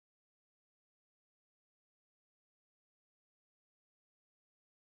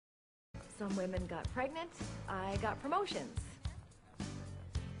some women got pregnant, I got promotions.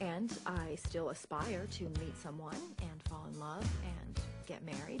 And I still aspire to meet someone and fall in love and get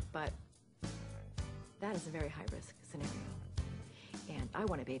married, but that is a very high-risk scenario. And I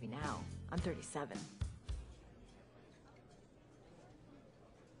want a baby now. I'm 37.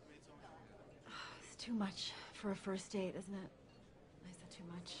 It's too much for a first date, isn't it? Is that too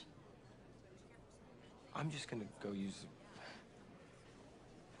much? I'm just gonna go use...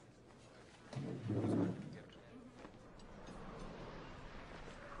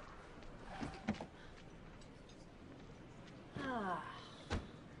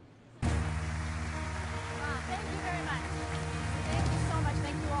 Thank you very much. Thank you so much.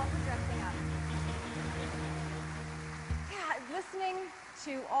 Thank you all for dressing up. Yeah, listening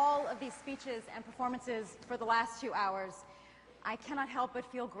to all of these speeches and performances for the last 2 hours, I cannot help but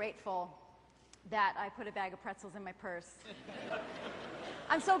feel grateful that I put a bag of pretzels in my purse.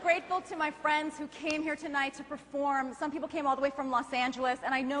 I'm so grateful to my friends who came here tonight to perform. Some people came all the way from Los Angeles,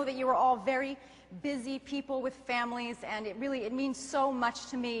 and I know that you are all very busy people with families, and it means so much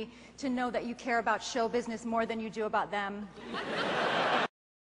to me to know that you care about show business more than you do about them.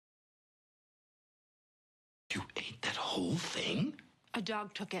 You ate that whole thing? A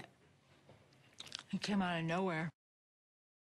dog took it. It came out of nowhere.